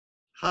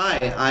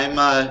Hi,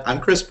 I'm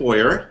Chris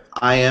Boyer.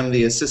 I am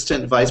the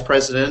Assistant Vice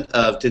President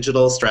of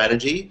Digital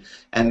Strategy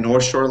at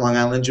North Shore Long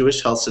Island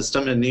Jewish Health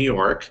System in New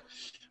York.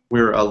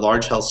 We're a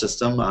large health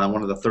system,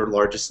 one of the third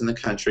largest in the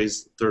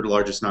country's third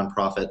largest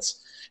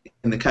nonprofits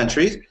in the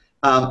country.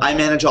 I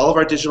manage all of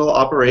our digital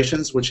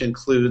operations, which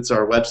includes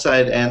our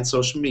website and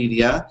social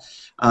media.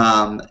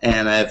 I'm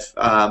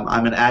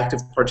an active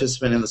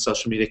participant in the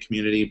social media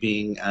community,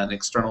 being an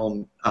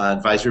external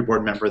advisory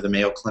board member of the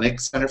Mayo Clinic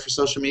Center for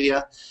Social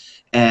Media,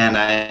 and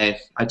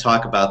I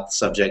talk about the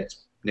subject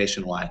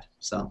nationwide.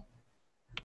 So